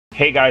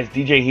Hey guys,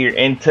 DJ here,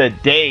 and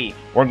today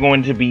we're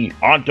going to be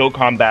on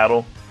Dokkan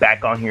Battle,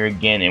 back on here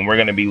again, and we're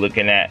going to be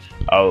looking at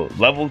a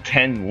level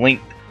 10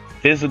 linked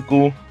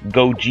physical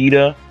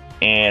Gogeta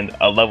and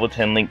a level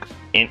 10 link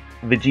in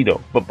Vegito.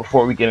 But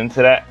before we get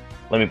into that,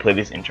 let me play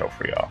this intro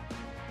for y'all.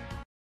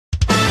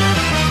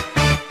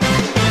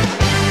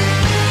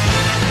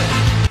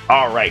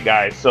 Alright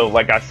guys, so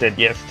like I said,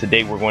 yes,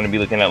 today we're going to be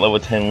looking at level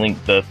 10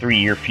 link, the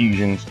 3-year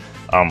fusions.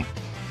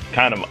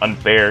 Kind of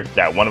unfair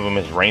that one of them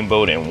is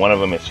rainbowed and one of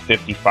them is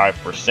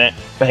 55%,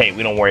 but hey,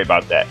 we don't worry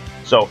about that.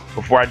 So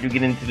before I do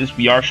get into this,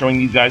 we are showing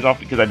these guys off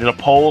because I did a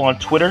poll on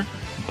Twitter,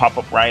 pop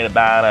up right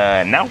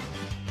about now.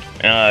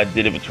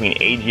 Did it between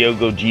AGO,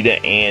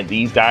 Gogeta, and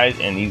these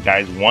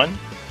guys won.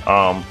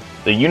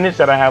 The units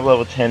that I have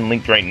level 10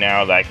 linked right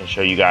now that I can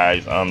show you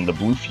guys, the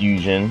blue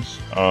fusions.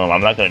 I'm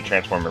not going to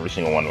transform every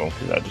single one of them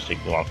because that just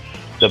takes too long.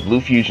 The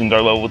blue fusions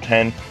are level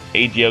 10,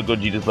 AGO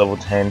Gogeta's level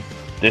 10,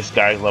 this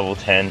guy's level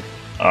 10.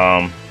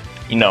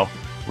 You know,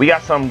 we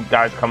got some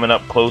guys coming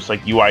up close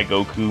like UI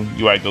Goku.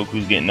 UI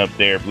Goku's getting up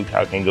there. Blue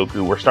Falcon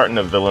Goku. We're starting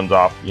the villains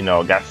off. You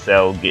know, got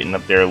Cell getting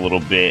up there a little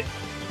bit.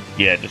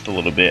 Yeah, just a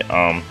little bit.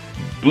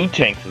 Blue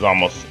Tanks is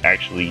almost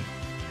actually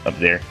up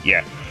there.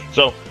 Yeah.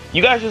 So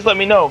you guys just let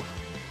me know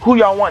who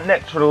y'all want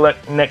next for the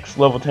next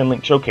level 10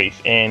 link showcase,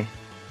 and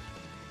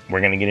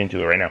we're gonna get into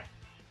it right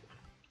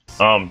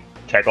now.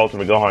 Tech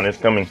Ultimate Gohan is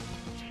coming.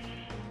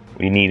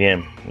 We need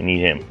him. We need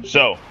him.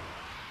 So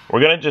we're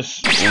gonna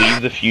just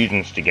leave the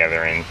fusions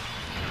together and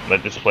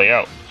let this play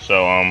out.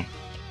 So I'm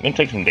gonna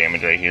take some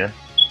damage right here.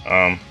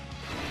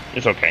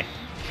 It's okay.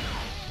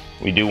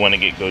 We do want to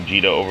get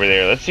Gogeta over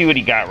there. Let's see what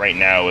he got right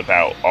now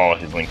without all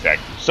his links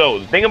active. So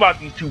the thing about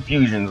these two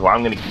fusions, well,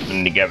 I'm gonna keep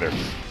them together.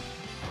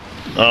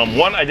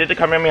 One, I did the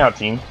Kamehameha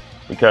team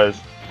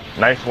because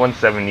nice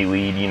 170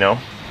 lead, you know,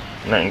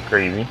 nothing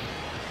crazy.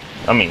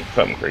 I mean,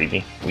 something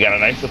crazy. We got a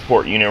nice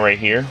support unit right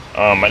here.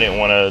 I didn't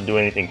want to do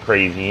anything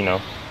crazy, you know.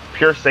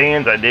 Pure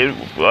Saiyans,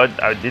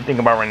 I did think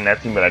about running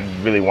that team, but I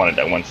really wanted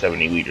that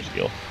 170 leader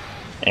skill.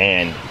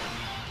 And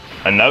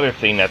another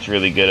thing that's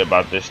really good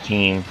about this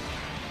team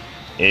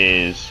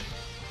is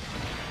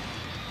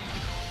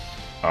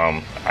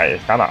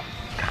it's kinda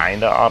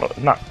auto,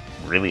 not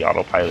really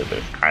autopilot, but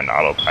it's kinda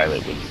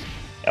autopilot with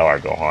LR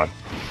Gohan.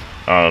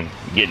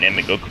 Getting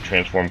Namek Goku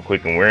transformed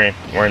quick, and we're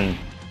in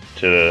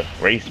to the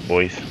race,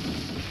 boys.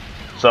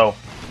 So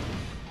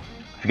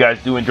if you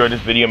guys do enjoy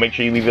this video, make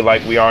sure you leave a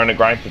like. We are on the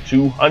grind for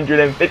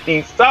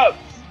 250 subs.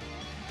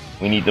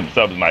 We need them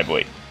subs, my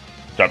boy.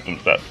 Drop them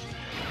subs.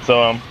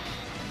 So,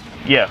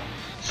 yeah.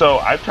 So,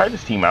 I've tried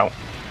this team out.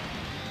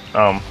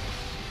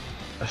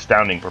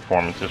 Astounding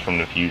performances from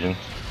the fusions.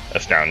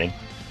 Astounding.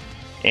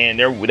 And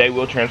they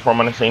will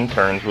transform on the same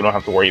turns. We don't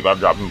have to worry about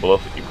dropping below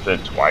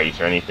 50% twice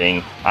or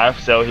anything. I have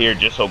Cell here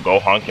just so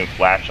Gohan can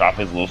flash off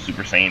his little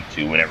Super Saiyan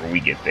 2 whenever we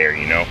get there,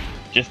 you know?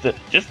 Just to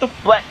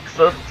flex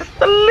us just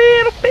a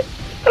little bit.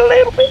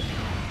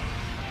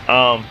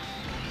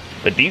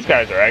 But these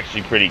guys are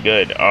actually pretty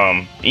good.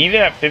 Even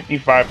at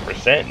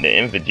 55%,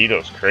 the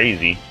Vegito's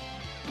crazy.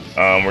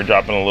 We're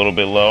dropping a little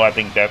bit low. I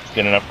think that's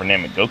good enough for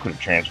Namek Goku to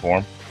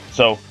transform.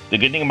 So the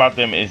good thing about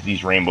them is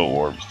these rainbow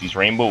orbs. These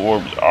rainbow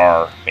orbs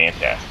are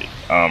fantastic.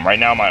 Right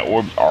now my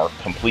orbs are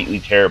completely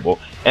terrible.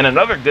 And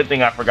another good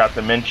thing I forgot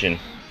to mention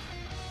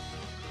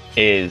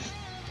is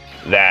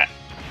that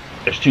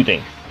there's two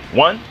things.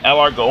 One,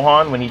 LR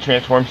Gohan, when he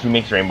transforms, he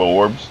makes rainbow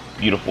orbs.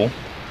 Beautiful.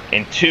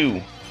 And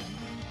two,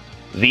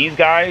 these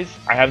guys,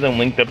 I have them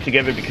linked up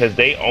together because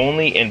they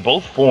only, in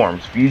both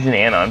forms, fusion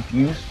and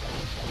unfused,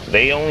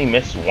 they only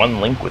miss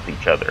one link with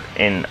each other.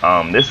 In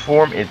this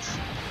form, it's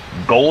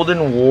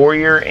Golden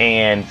Warrior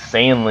and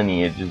Saiyan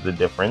lineage is the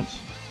difference.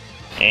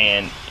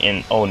 And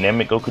in, oh,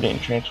 Namek Goku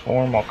didn't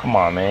transform? Oh, come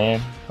on,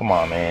 man. Come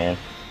on, man.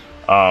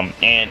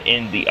 And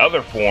in the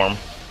other form,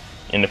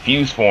 in the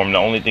fused form, the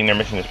only thing they're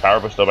missing is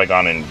Power Bestow by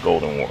Gon and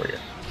Golden Warrior.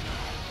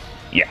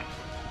 Yeah.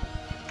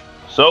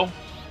 So,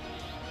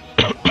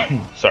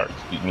 sorry,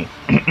 excuse me.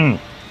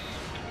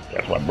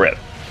 That's my breath.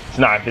 It's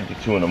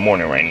 9:52 in the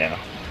morning right now.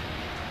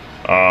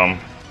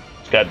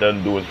 Just got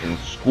done doing some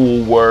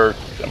schoolwork,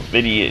 some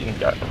videos,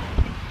 got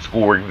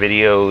schoolwork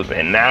videos,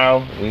 and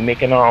now we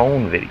making our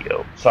own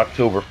video. It's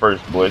October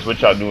 1st, boys. What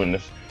y'all doing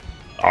this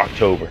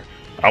October?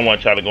 I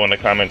want y'all to go in the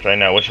comments right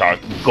now. What's y'all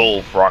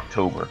goal for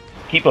October?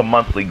 Keep a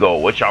monthly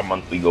goal. What's y'all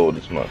monthly goal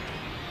this month?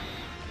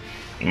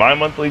 My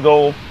monthly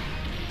goal?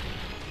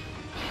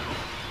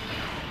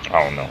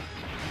 I don't know.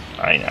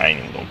 I ain't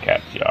even gonna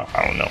cap to y'all.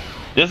 I don't know.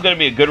 This is gonna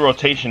be a good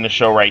rotation to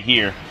show right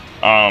here.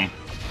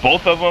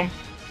 Both of them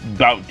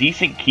got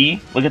decent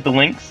key. Look at the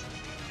links.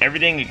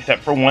 Everything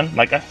except for one,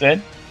 like I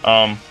said.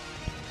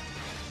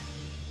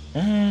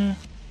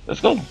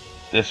 Let's go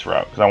this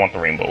route because I want the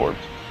rainbow orbs.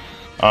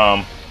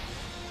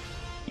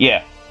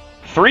 Yeah.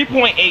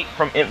 3.8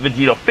 from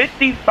Vegito.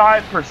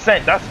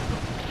 55%. That's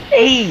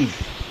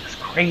crazy. That's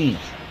crazy.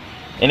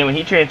 And then when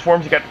he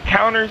transforms, he got the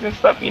counters and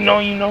stuff. You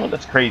know,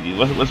 that's crazy.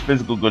 What's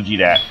physical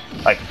Gogeta at?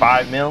 Like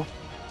 5 mil?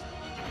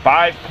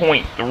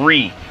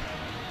 5.3.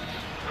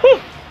 Whew.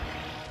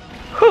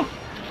 Whew.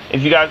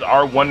 If you guys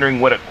are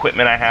wondering what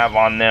equipment I have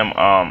on them,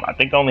 I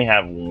think I only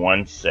have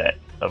one set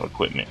of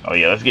equipment. Oh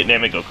yeah, let's get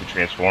Goku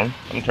transformed.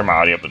 Let me turn my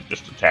audio up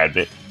just a tad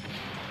bit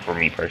for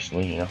me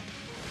personally, you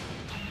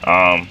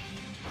know.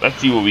 Let's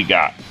see what we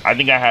got. I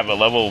think I have a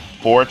level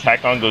 4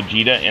 attack on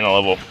Gogeta and a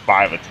level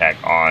 5 attack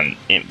on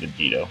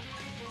Vegito.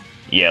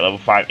 Yeah, level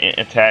 5 int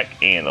attack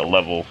and a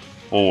level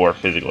 4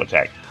 physical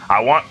attack.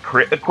 I want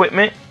crit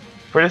equipment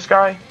for this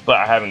guy, but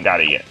I haven't got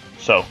it yet.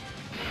 So,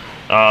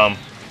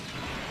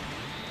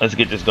 let's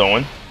get this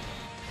going.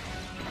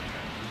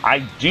 I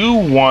do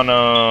wanna,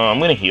 I'm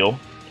gonna heal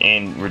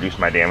and reduce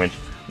my damage.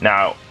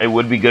 Now, it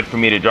would be good for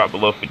me to drop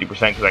below 50%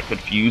 because I could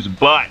fuse,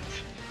 but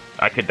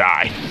I could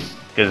die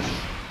because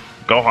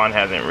Gohan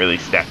hasn't really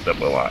stepped up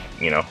a lot,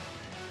 you know.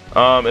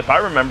 If I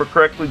remember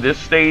correctly, this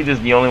stage is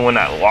the only one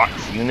that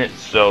locks units,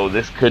 so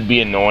this could be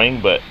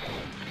annoying, but,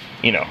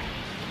 you know.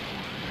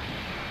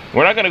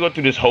 We're not going to go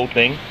through this whole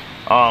thing.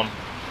 I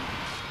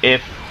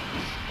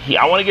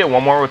want to get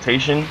one more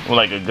rotation with,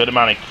 like, a good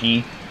amount of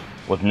ki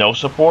with no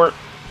support,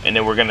 and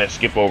then we're going to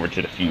skip over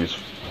to the fuse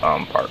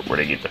part where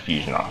they get the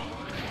fusion off.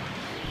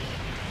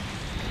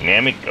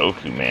 Namek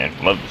Goku, man.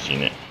 Love this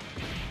unit.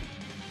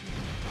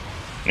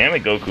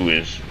 Namek Goku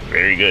is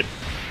very good.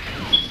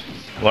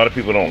 A lot of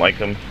people don't like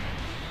him.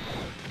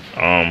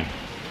 I'll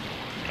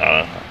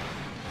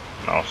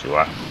see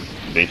why.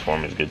 Base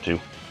form is good too.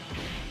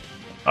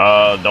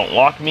 Don't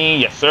lock me,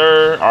 yes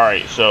sir.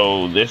 Alright,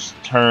 so this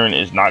turn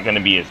is not going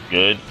to be as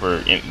good for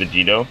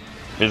Vegito.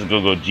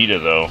 Physical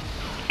Gogeta though,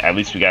 at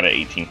least we got an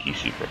 18 ki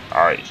super.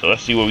 Alright, so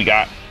let's see what we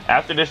got.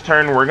 After this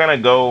turn, we're going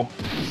to go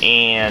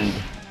and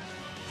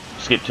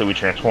skip till we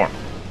transform.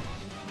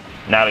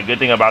 Now the good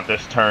thing about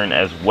this turn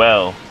as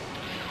well,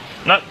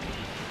 not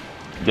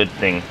good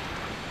thing,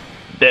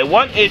 the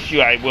one issue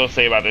I will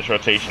say about this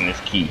rotation is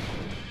ki.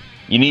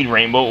 You need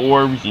rainbow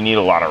orbs, you need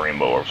a lot of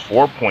rainbow orbs.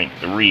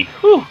 4.3,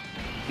 whew,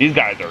 these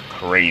guys are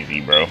crazy,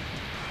 bro.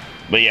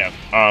 But yeah,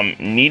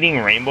 needing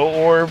rainbow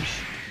orbs,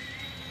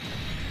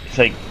 it's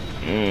like,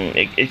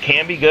 it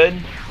can be good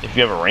if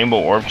you have a rainbow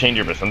orb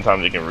changer, but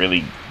sometimes it can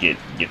really get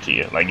to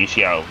you. Like you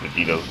see how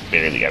Vegito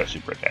barely got a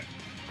super attack.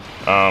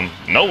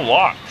 No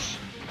locks.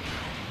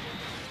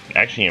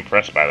 Actually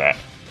impressed by that.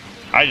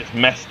 I just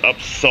messed up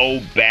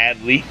so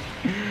badly.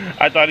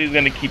 I thought he was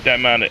gonna keep that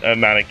amount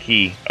of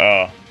ki.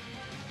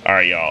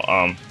 Alright y'all,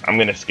 I'm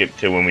gonna skip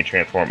to when we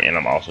transform, and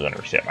I'm also gonna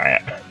reset my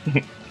app.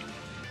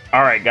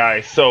 Alright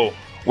guys, so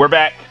we're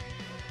back.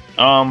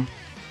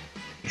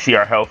 You see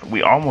our health,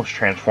 we almost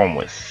transformed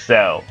with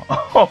Cell.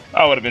 Oh,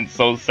 I would have been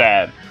so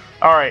sad.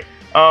 Alright,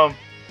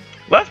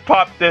 let's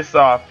pop this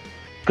off,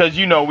 cause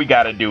you know we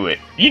gotta do it.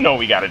 You know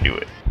we gotta do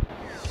it.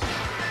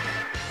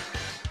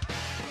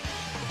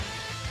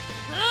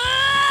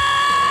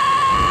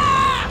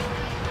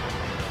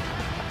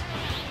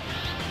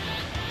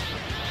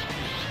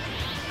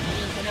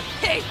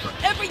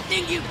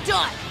 Everything you've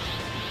done.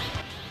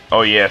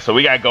 Oh yeah, so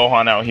we got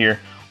Gohan out here.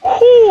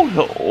 Whoo,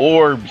 the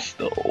orbs,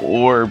 the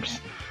orbs.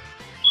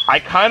 I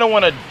kind of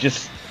want to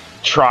just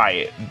try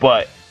it,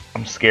 but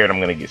I'm scared I'm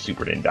gonna get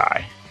supered and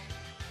die.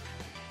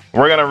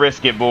 We're gonna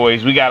risk it,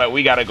 boys. We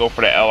gotta go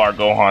for the LR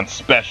Gohan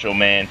special,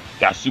 man.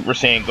 Got Super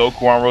Saiyan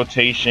Goku on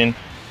rotation.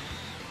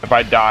 If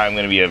I die, I'm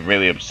gonna be a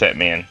really upset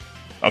man.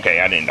 Okay,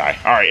 I didn't die.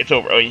 All right, it's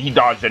over. Oh, he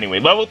dodged anyway.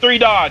 Level 3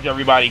 dodge,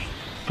 everybody.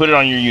 Put it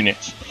on your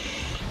units.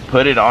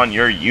 Put it on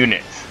your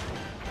units.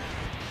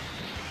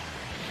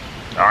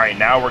 Alright,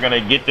 now we're gonna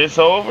get this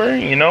over,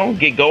 you know,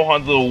 get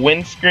Gohan's little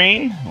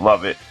windscreen.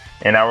 Love it.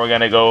 And now we're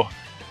gonna go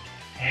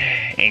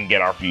and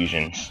get our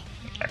fusions.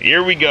 Right,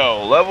 here we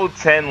go. Level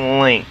 10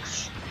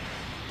 links.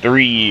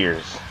 3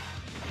 years.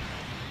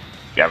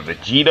 Got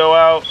Vegito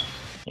out,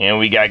 and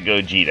we got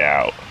Gogeta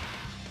out.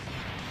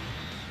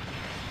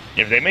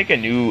 If they make a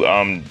new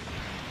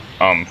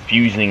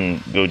fusing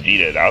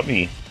Gogeta, that would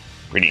be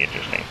pretty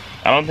interesting.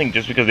 I don't think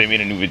just because they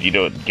made a new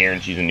Vegito it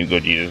guarantees a new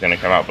Gogeta is gonna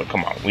come out, but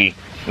come on, we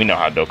know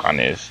how Dokkan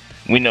is.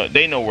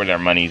 They know where their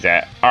money's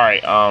at.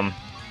 Alright,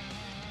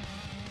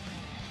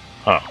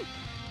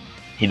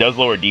 he does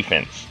lower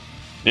defense.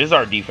 This is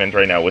our defense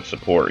right now with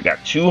support. We got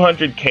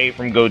 200k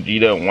from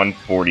Gogeta and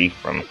 140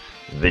 from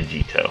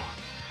Vegito.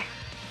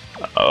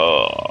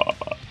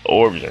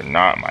 Orbs are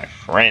not my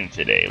friend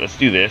today. Let's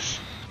do this.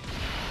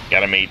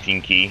 Got him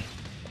 18 ki.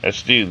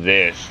 Let's do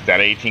this. Is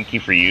that 18 ki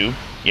for you?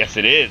 Yes,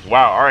 it is.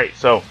 Wow. Alright,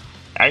 so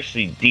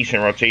actually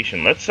decent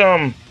rotation. Let's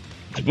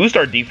boost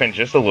our defense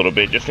just a little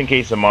bit, just in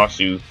case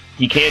Amasu,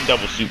 he can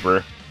double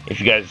super. If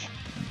you guys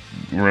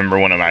remember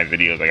one of my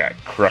videos, I got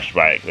crushed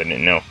by it because I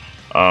didn't know.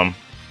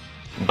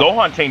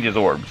 Gohan changes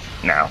orbs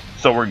now,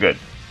 so we're good.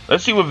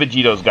 Let's see what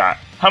Vegito's got.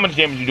 How much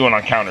damage you doing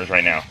on counters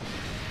right now?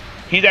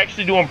 He's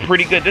actually doing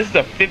pretty good. This is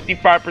a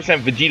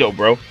 55% Vegito,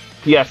 bro.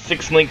 He has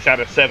 6 links out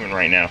of 7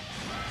 right now.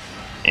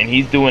 And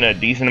he's doing a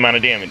decent amount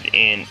of damage.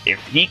 And if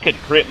he could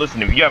crit,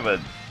 listen, if you have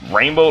a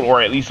rainbow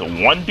or at least a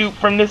 1 dupe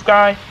from this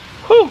guy,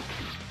 whew,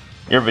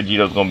 your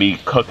Vegito's gonna be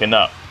cooking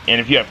up.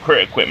 And if you have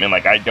crit equipment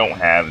like I don't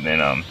have,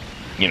 then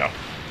you know.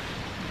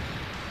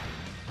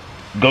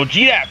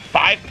 Gogeta at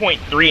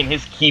 5.3 and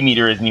his ki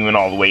meter isn't even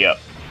all the way up.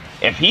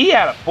 If he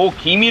had a full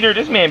key meter,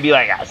 this man be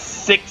like a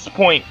 6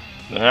 point.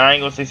 I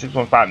ain't gonna say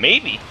 6.5,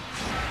 maybe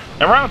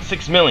around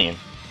 6 million.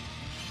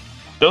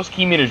 Those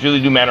key meters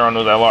really do matter on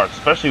those LRs,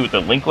 especially with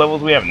the link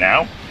levels we have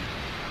now.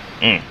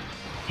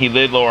 He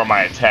did lower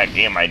my attack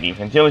and my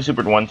defense. He only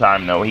supered one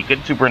time, though. He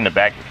could super in the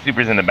back. If he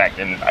supers in the back,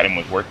 then this item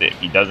was worth it. If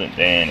he doesn't,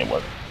 then it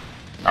wasn't.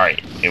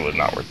 Alright, it was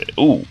not worth it.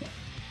 Ooh.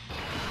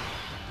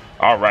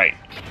 Alright.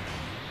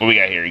 What we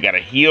got here? We got a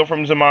heal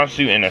from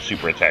Zamasu and a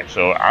super attack.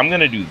 So I'm going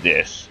to do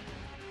this.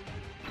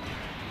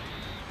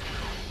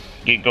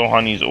 Get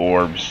Gohan these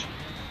orbs.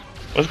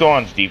 What's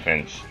Gohan's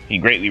defense? He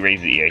greatly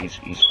raised it. Yeah, he's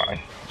fine.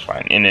 He's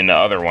fine. And then the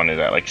other one is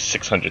at like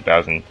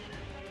 600,000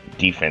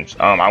 defense.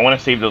 I want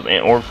to save those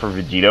orbs for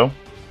Vegito.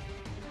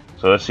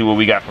 So let's see what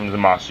we got from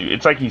Zamasu.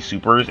 It's like he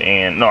supers,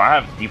 and no, I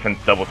have defense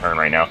double turn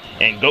right now.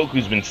 And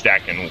Goku's been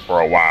stacking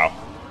for a while.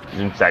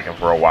 He's been stacking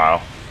for a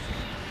while.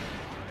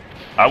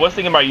 I was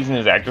thinking about using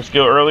his active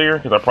skill earlier,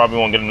 because I probably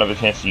won't get another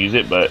chance to use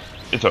it, but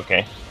it's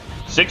okay.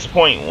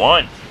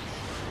 6.1.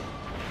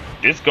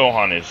 This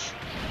Gohan is...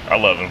 I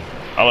love him.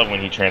 I love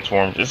when he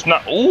transforms. It's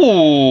not... Ooh.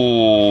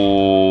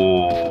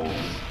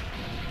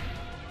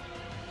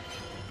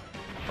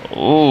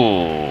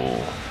 Ooh.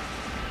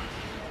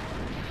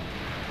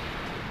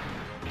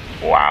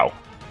 Wow.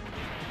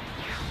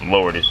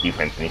 Lowered his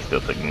defense and he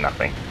still took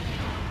nothing.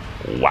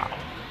 Wow.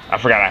 I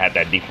forgot I had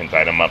that defense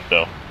item up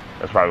though.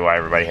 That's probably why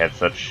everybody had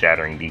such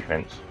shattering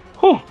defense.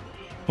 Whew.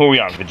 Who are we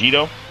on?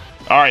 Vegito?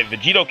 Alright,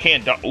 Vegito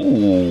can't die.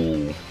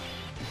 Ooh.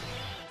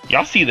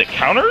 Y'all see the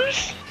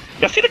counters?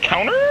 Y'all see the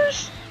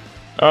counters?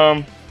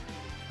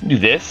 Do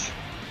this.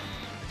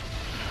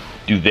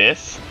 Do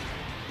this.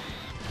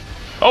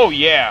 Oh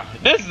yeah.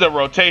 This is a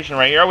rotation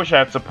right here. I wish I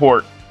had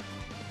support.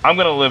 I'm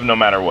gonna live no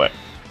matter what.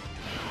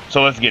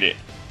 So let's get it.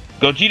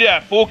 Gogeta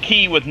at full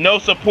key with no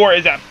support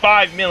is at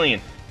 5 million.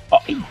 Oh,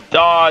 he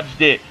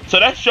dodged it. So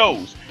that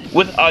shows.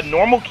 With a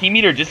normal key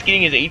meter, just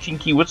getting his 18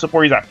 key with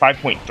support, he's at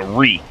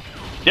 5.3.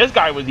 This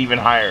guy was even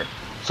higher.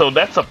 So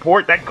that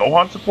support, that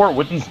Gohan support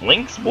with these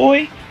links,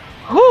 boy.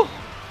 Whew.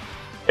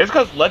 It's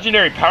because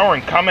legendary power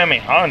and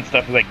Kamehameha and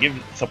stuff is like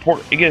give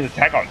support. It gives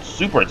attack on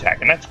super attack,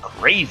 and that's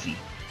crazy.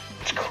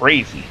 It's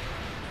crazy.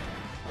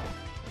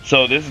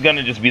 So this is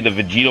gonna just be the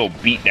Vegito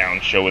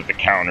beatdown show with the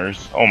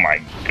counters. Oh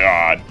my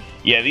god.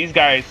 Yeah, these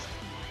guys,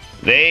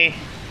 they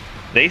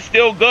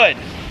still good.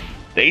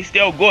 They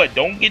still good.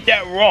 Don't get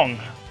that wrong.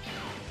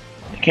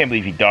 I can't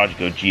believe he dodged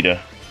Gogeta.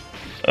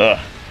 Ugh.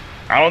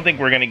 I don't think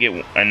we're gonna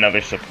get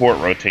another support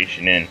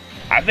rotation in.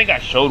 I think I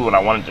showed what I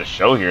wanted to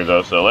show here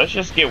though, so let's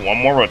just get one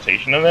more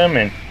rotation of them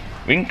and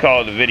we can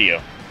call it a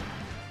video.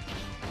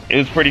 It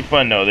was pretty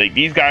fun though.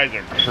 These guys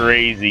are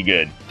crazy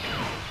good.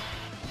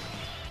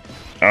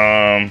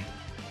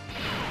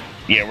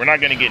 Yeah, we're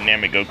not gonna get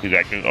Namek Goku's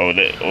active. Oh,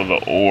 the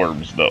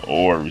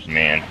orbs,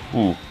 man.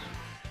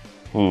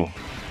 Ooh.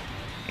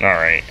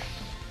 Alright.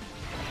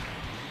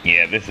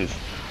 Yeah, this is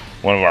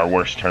one of our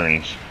worst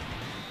turns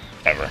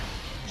ever.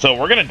 So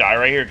we're gonna die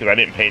right here because I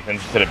didn't pay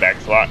attention to the back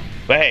slot.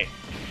 But hey,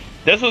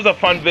 this was a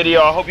fun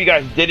video. I hope you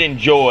guys did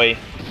enjoy.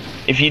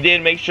 If you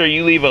did, make sure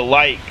you leave a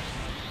like.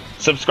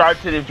 Subscribe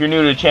to it if you're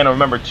new to the channel.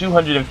 Remember,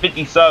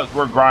 250 subs.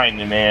 We're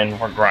grinding, man.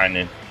 We're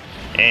grinding.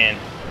 And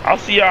I'll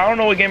see y'all. I don't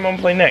know what game I'm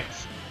gonna play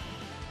next,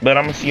 but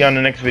I'm gonna see you on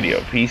the next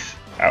video. Peace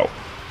out.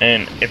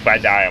 And if I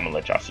die, I'm gonna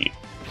let y'all see it.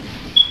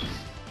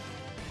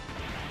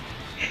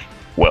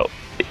 Well,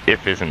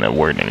 if isn't a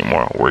word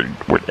anymore. We're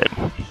dead.